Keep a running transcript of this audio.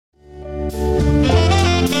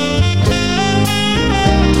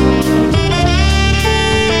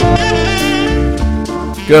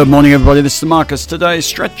Good morning, everybody. This is the Marcus Today's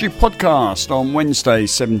Strategy Podcast on Wednesday,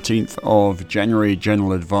 17th of January.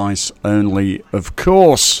 General advice only, of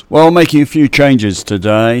course. Well, making a few changes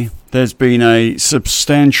today. There's been a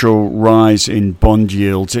substantial rise in bond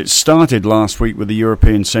yields. It started last week with the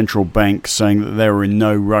European Central Bank saying that they were in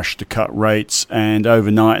no rush to cut rates, and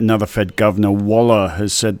overnight another Fed Governor, Waller,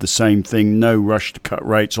 has said the same thing, no rush to cut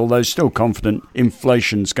rates, although still confident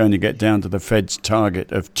inflation's going to get down to the Fed's target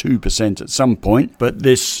of 2% at some point. But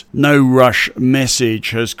this no rush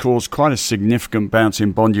message has caused quite a significant bounce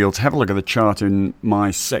in bond yields. Have a look at the chart in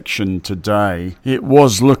my section today. It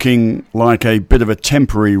was looking like a bit of a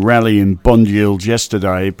temporary rally in bond yields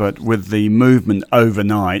yesterday, but with the movement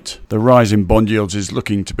overnight, the rise in bond yields is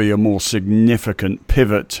looking to be a more significant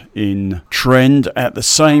pivot in trend. At the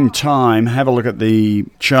same time, have a look at the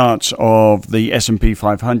charts of the S&P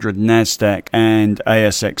 500, NASDAQ and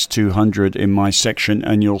ASX 200 in my section,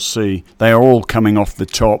 and you'll see they are all coming off the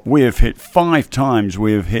top. We have hit 5 times,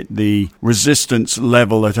 we have hit the resistance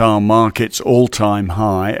level at our market's all-time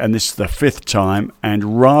high, and this is the 5th time,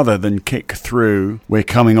 and rather than kick through, we're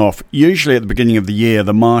coming off. Usually at the beginning of the year,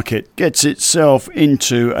 the market gets itself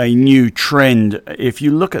into a new trend. If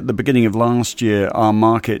you look at the beginning of last year, our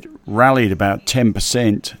market rallied about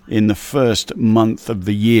 10% in the first month of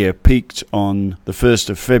the year, peaked on the 1st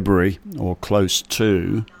of February, or close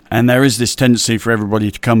to. And there is this tendency for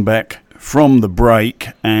everybody to come back from the break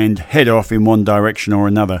and head off in one direction or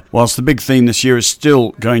another. Whilst the big theme this year is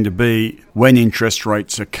still going to be when interest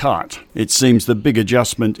rates are cut. It seems the big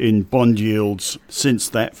adjustment in bond yields since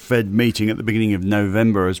that Fed meeting at the beginning of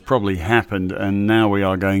November has probably happened, and now we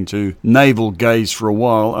are going to navel gaze for a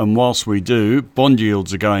while, and whilst we do, bond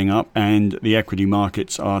yields are going up and the equity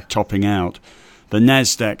markets are topping out. The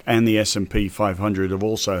NASDAQ and the S&P 500 have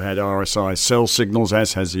also had RSI sell signals,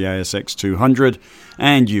 as has the ASX 200.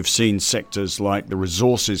 And you've seen sectors like the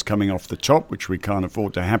resources coming off the top, which we can't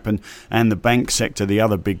afford to happen. And the bank sector, the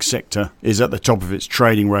other big sector, is at the top of its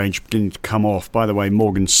trading range, beginning to come off. By the way,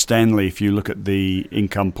 Morgan Stanley, if you look at the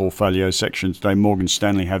income portfolio section today, Morgan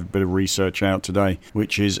Stanley have a bit of research out today,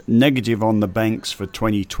 which is negative on the banks for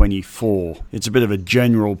 2024. It's a bit of a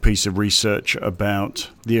general piece of research about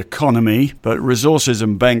the economy, but resources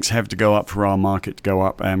and banks have to go up for our market to go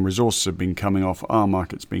up, and resources have been coming off, our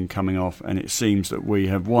market's been coming off, and it seems that we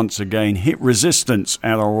have once again hit resistance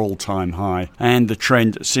at our all-time high, and the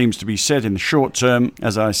trend seems to be set in the short term.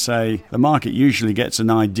 As I say, the market usually gets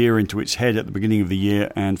an idea into its head at the beginning of the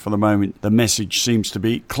year, and for the moment the message seems to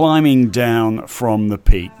be climbing down from the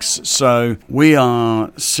peaks. So we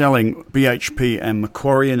are selling BHP and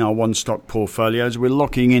Macquarie in our one stock portfolios. We're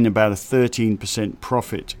locking in about a 13%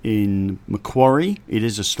 profit in Macquarie. It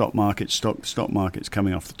is a stock market stock. Stock market's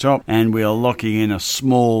coming off the top, and we are locking in a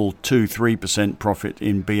small 2-3% profit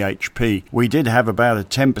in BHP. We did have about a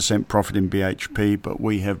 10% profit in BHP, but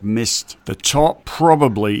we have missed the top,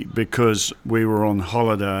 probably because we were on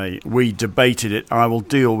holiday. We debated it. I will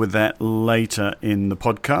deal with that later in the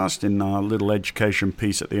podcast, in our little education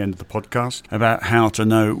piece at the end of the podcast, about how to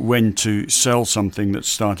know when to sell something that's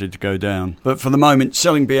started to go down. But for the moment,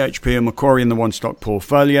 selling BHP and Macquarie in the one stock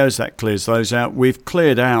portfolios, that clears those out. We've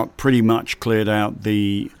pretty much cleared out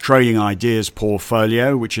the Trading Ideas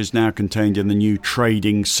portfolio, which is now contained in the new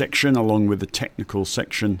trading section along with the technical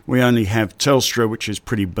section. We only have Telstra, which is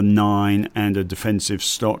pretty benign and a defensive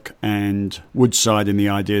stock, and Woodside in the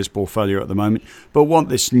Ideas portfolio at the moment. But what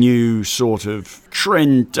this new sort of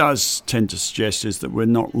trend does tend to suggest is that we're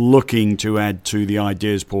not looking to add to the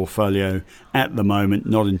Ideas portfolio at the moment,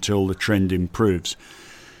 not until the trend improves.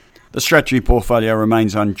 The strategy portfolio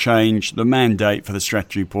remains unchanged. The mandate for the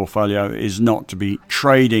strategy portfolio is not to be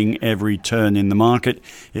trading every turn in the market.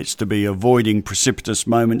 It's to be avoiding precipitous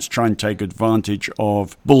moments, try and take advantage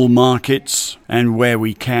of bull markets, and where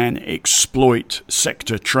we can exploit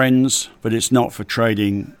sector trends. But it's not for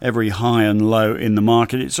trading every high and low in the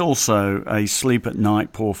market. It's also a sleep at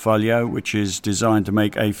night portfolio, which is designed to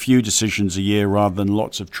make a few decisions a year rather than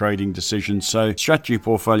lots of trading decisions. So strategy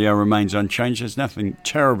portfolio remains unchanged. There's nothing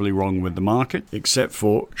terribly wrong with the market, except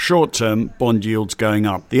for short-term bond yields going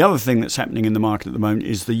up. The other thing that's happening in the market at the moment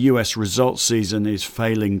is the US results season is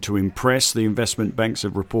failing to impress. The investment banks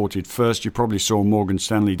have reported first. You probably saw Morgan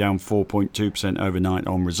Stanley down 4.2% overnight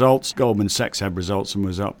on results. Goldman Sachs had results and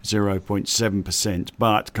was up 0.7%.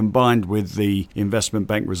 But combined with the investment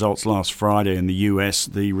bank results last Friday in the US,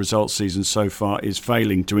 the results season so far is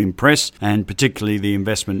failing to impress, and particularly the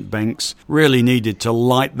investment banks really needed to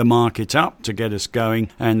light the market up to get us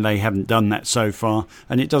going, and they they haven't done that so far,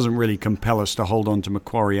 and it doesn't really compel us to hold on to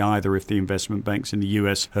Macquarie either if the investment banks in the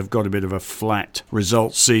US have got a bit of a flat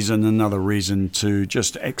results season. Another reason to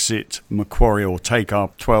just exit Macquarie or take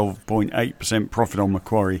up 12.8% profit on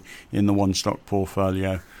Macquarie in the one stock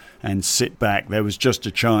portfolio and sit back. There was just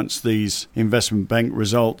a chance these investment bank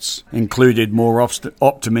results included more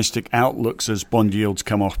optimistic outlooks as bond yields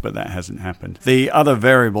come off, but that hasn't happened. The other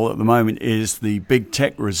variable at the moment is the big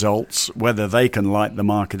tech results, whether they can light the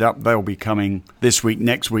market up. They'll be coming this week,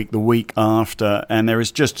 next week, the week after, and there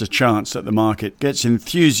is just a chance that the market gets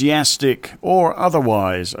enthusiastic or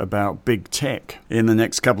otherwise about big tech in the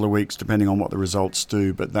next couple of weeks, depending on what the results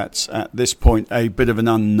do, but that's at this point a bit of an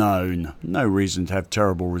unknown. No reason to have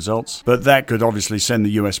terrible results. But that could obviously send the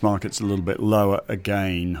US markets a little bit lower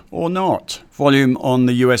again, or not. Volume on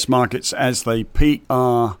the US markets as they peak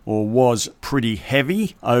was pretty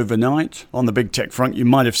heavy overnight. On the big tech front, you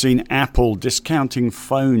might have seen Apple discounting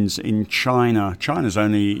phones in China. China's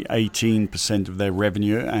only 18% of their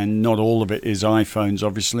revenue, and not all of it is iPhones,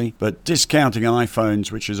 obviously. But discounting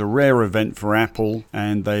iPhones, which is a rare event for Apple,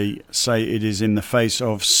 and they say it is in the face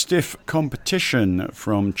of stiff competition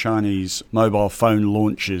from Chinese mobile phone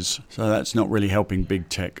launches. So that's not really helping big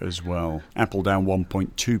tech as well. Apple down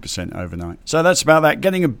 1.2% overnight. So that's about that.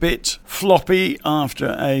 Getting a bit floppy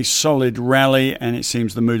after a solid rally, and it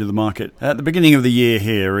seems the mood of the market at the beginning of the year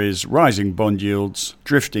here is rising bond yields,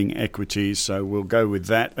 drifting equities, so we'll go with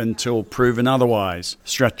that until proven otherwise.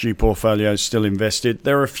 Strategy portfolios still invested.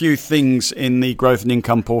 There are a few things in the growth and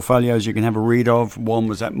income portfolios you can have a read of. One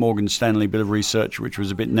was that Morgan Stanley bit of research, which was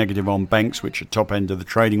a bit negative on banks, which are top end of the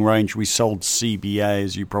trading range. We sold CBA,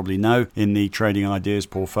 as you probably know, in the Trading Ideas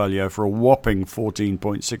portfolio for a whopping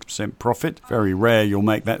 14.6% profit. Very rare you'll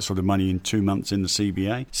make that sort of money in 2 months in the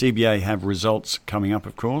CBA. CBA have results coming up,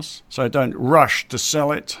 of course, so don't rush to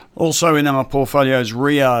sell it. Also in our portfolios,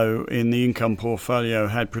 Rio in the income portfolio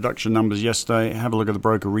had production numbers yesterday. Have a look at the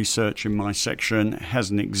broker research in my section. It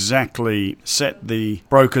hasn't exactly set the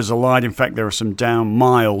brokers alight. In fact, there are some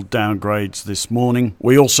mild downgrades this morning.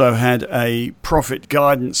 We also had a profit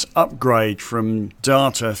guidance upgrade from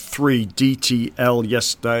Data 3 DTL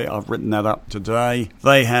yesterday. I've written that up today.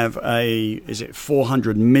 They have a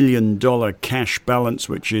 $400 million cash balance,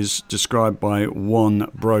 which is described by one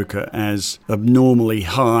broker as abnormally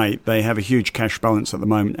high. They have a huge cash balance at the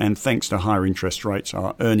moment, and thanks to higher interest rates,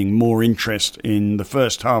 are earning more interest in the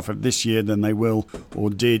first half of this year than they will or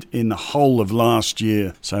did in the whole of last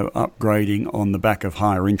year. So upgrading on the back of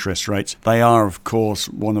higher interest rates. They are, of course,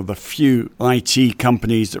 one of the few IT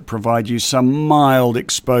companies that provide you some mild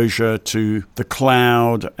exposure to the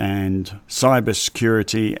cloud and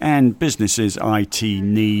cybersecurity and businesses' IT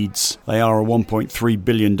needs. They are a $1.3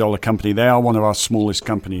 billion company. They are one of our smallest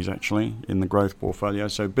companies, actually, in the growth portfolio.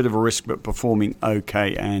 So a bit of a risk, but performing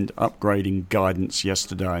okay and upgrading guidance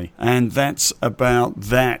yesterday. And that's about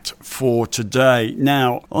that for today.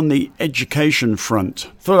 Now, on the education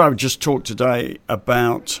front, thought I would just talk today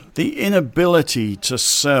about the inability to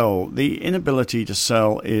sell. The inability to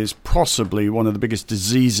sell is possibly one of the biggest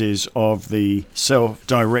diseases of the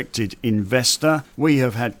self-directed investor. We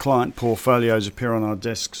have had client portfolios appear on our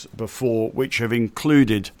desks before, which have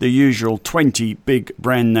included the usual 20 big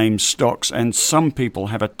brand name stocks, and some people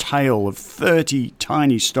have a tail of 30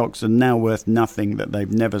 tiny stocks that are now worth nothing that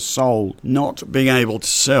they've never sold. Not being able to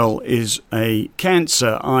sell is a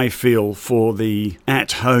cancer, I feel, for the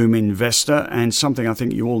at-home investor, and something I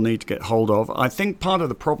think you all need to get hold of. I think part of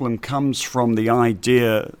the problem comes from the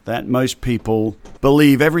idea that most people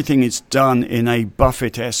believe everything is done in a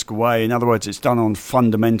Buffett-esque way. In other words, it's done on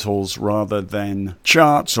fundamentals rather than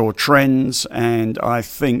charts or trends, and I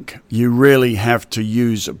think you really have to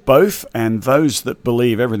use both, and those that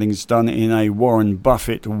believe everything's done in a Warren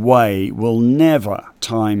Buffett way will never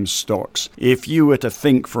time stocks. If you were to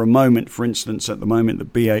think for a moment, for instance, at the moment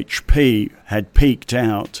that BHP had peaked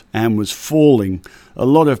out and was falling, a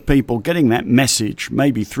lot of people getting that message,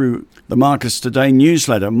 maybe through the Marcus Today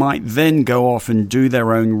newsletter, might then go off and do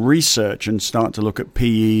their own research and start to look at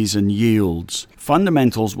PEs and yields.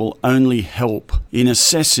 Fundamentals will only help in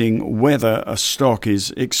assessing whether a stock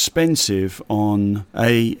is expensive on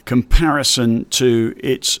a comparison to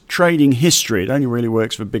its trading history. It only really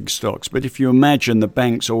works for big stocks. But if you imagine the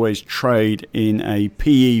banks always trade in a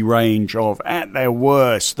PE range of, at their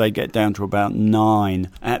worst, they get down to about 9.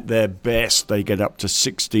 At their best, they get up to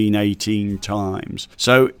 16, 18 times.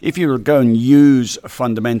 So if you go and use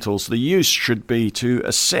fundamentals, the use should be to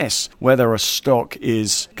assess whether a stock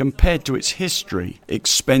is, compared to its history, history,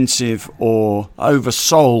 expensive or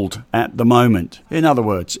oversold at the moment. In other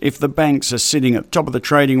words, if the banks are sitting at the top of the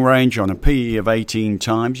trading range on a PE of 18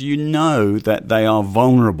 times, you know that they are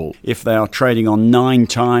vulnerable. If they are trading on 9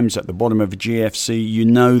 times at the bottom of a GFC, you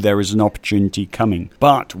know there is an opportunity coming.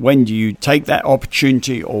 But when do you take that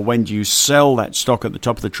opportunity, or when do you sell that stock at the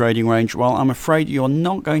top of the trading range? Well, I'm afraid you're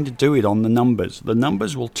not going to do it on the numbers. The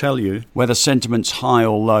numbers will tell you whether sentiment's high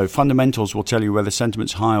or low. Fundamentals will tell you whether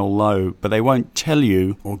sentiment's high or low, but they won't tell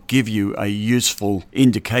you or give you a useful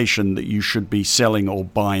indication that you should be selling or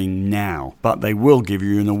buying now. But they will give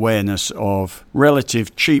you an awareness of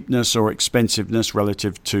relative cheapness or expensiveness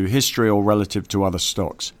relative to history or relative to other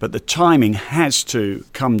stocks. But the timing has to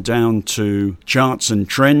come down to charts and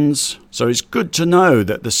trends. So it's good to know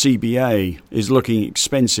that the CBA is looking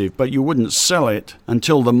expensive, but you wouldn't sell it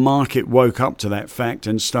until the market woke up to that fact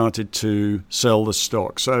and started to sell the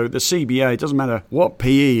stock. So the CBA, it doesn't matter what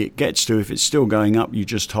PE it gets to, if it's still going up, you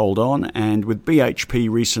just hold on. And with BHP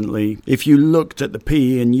recently, if you looked at the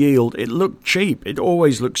PE and yield, it looked cheap. It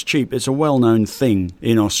always looks cheap. It's a well-known thing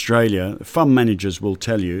in Australia. Fund managers will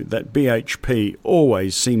tell you that BHP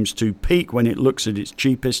always seems to peak when it looks at its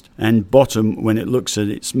cheapest and bottom when it looks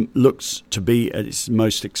to be at its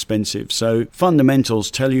most expensive. So fundamentals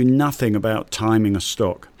tell you nothing about timing a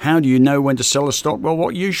stock. How do you know when to sell a stock? Well,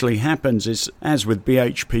 what usually happens is, as with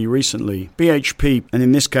BHP recently, BHP, and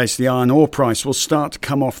in this case the iron ore price, will start to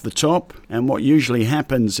come off the top, and what usually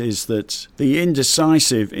happens is that the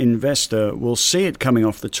indecisive investor will see it coming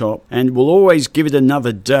off the top and will always give it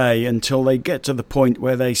another day until they get to the point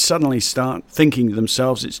where they suddenly start thinking to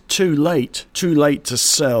themselves it's too late to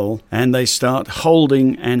sell, and they start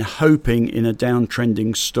holding and hoping in a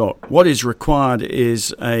downtrending stock. What is required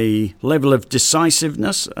is a level of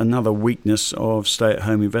decisiveness, another weakness of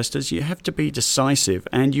stay-at-home investors. You have to be decisive,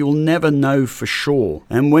 and you'll never know for sure.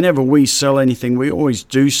 And whenever we sell anything, we always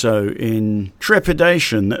do so in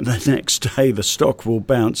trepidation that the next day the stock will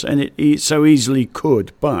bounce, and it so easily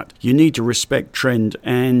could. But you need to respect trend,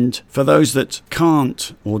 and for those that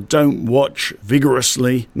can't or don't watch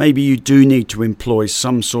vigorously, maybe you do need to employ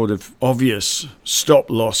some sort of obvious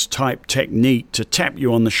stop-loss type technique to tap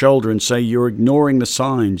you on the shoulder and say you're ignoring the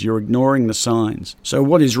signs. So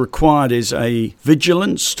what is required is a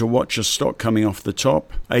vigilance to watch a stock coming off the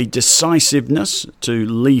top, a decisiveness to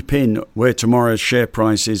leap in where tomorrow's share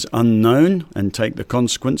price is unknown and take the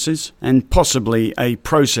consequences, and possibly a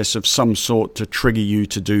process of some sort to trigger you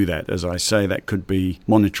to do that. As I say, that could be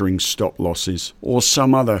monitoring stop losses or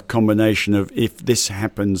some other combination of, if this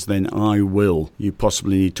happens then I will. You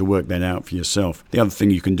possibly need to work that out for yourself. The other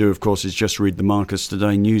thing you can do, of course, is just read the Marcus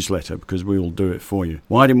Today newsletter, because we will do it for you.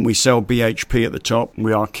 Why didn't we sell BHP at the top?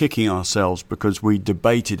 We are kicking ourselves because we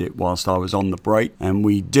debated it whilst I was on the break, and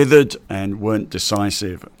we dithered and weren't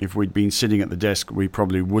decisive. If we'd been sitting at the desk, we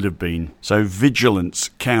probably would have been. So vigilance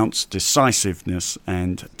counts decisiveness,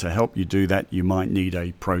 and to help you do that, you might need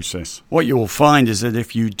a process. What you will find is that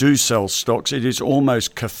if you do sell stocks, it is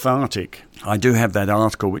almost cathartic. I do have that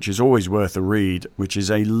article, which is always worth a read, which is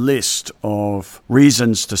a list of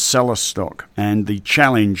reasons to sell a stock. And the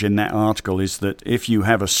challenge in that article is that if you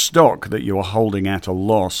have a stock that you're holding at a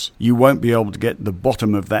loss, you won't be able to get the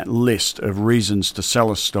bottom of that list of reasons to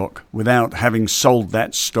sell a stock without having sold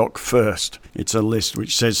that stock first. It's a list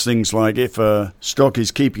which says things like, if a stock is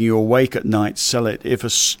keeping you awake at night, sell it. If a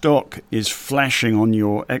stock is flashing on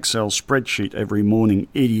your Excel spreadsheet every morning,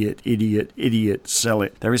 idiot, sell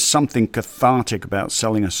it. There is something cathartic about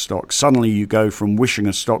selling a stock. Suddenly you go from wishing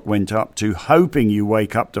a stock went up to hoping you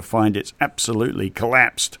wake up to find it's absolutely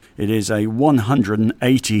collapsed. It is a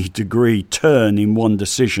 180-degree turn in one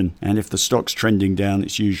decision, and if the stock's trending down,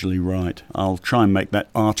 it's usually right. I'll try and make that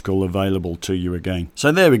article available to you again.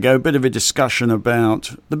 So there we go, a bit of a discussion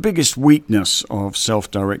about the biggest weakness of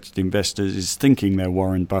self-directed investors is thinking they're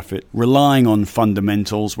Warren Buffett, relying on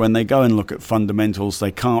fundamentals. When they go and look at fundamentals,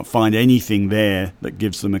 they can't find anything there that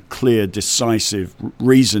gives them a clear, decisive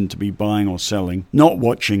reason to be buying or selling, not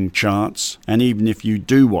watching charts, and even if you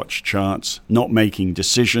do watch charts, not making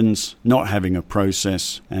decisions, not having a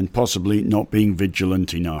process, and possibly not being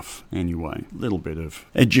vigilant enough. Anyway, a little bit of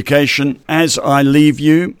education. As I leave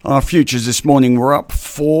you, our futures this morning were up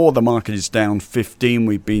 4. The market is down 15.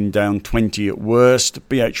 We've been down 20 at worst.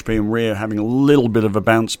 BHP and Rio having a little bit of a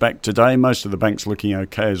bounce back today. Most of the banks looking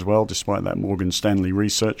okay as well, despite that Morgan Stanley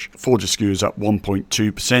research. Fortescue is up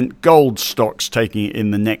 1.2%. Gold gold stocks taking it in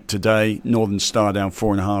the neck today. Northern Star down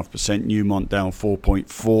 4.5%, Newmont down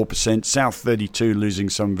 4.4%, South 32 losing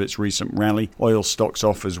some of its recent rally. Oil stocks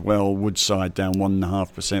off as well, Woodside down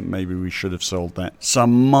 1.5%, maybe we should have sold that.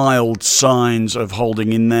 Some mild signs of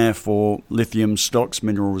holding in there for lithium stocks.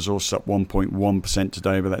 Mineral Resources up 1.1%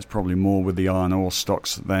 today, but that's probably more with the iron ore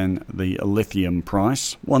stocks than the lithium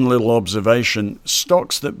price. One little observation,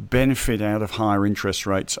 stocks that benefit out of higher interest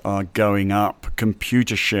rates are going up.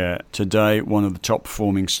 Computershare today, one of the top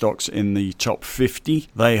performing stocks in the top 50.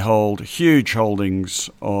 They hold huge holdings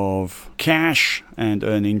of cash and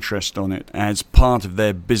earn interest on it as part of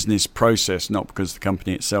their business process, not because the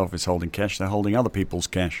company itself is holding cash, they're holding other people's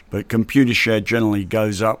cash. But Computershare generally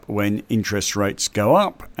goes up when interest rates go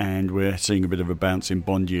up, and we're seeing a bit of a bounce in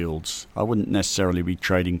bond yields. I wouldn't necessarily be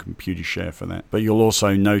trading Computershare for that. But you'll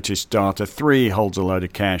also notice Data3 holds a load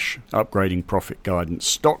of cash, upgrading profit guidance.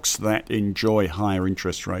 Stocks that enjoy higher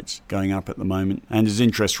interest rates going up at the moment. And as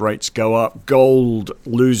interest rates go up, gold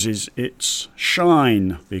loses its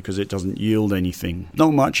shine because it doesn't yield anything.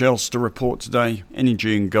 Not much else to report today.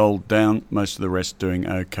 Energy and gold down, most of the rest doing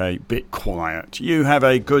okay. Bit quiet. You have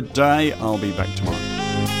a good day. I'll be back tomorrow.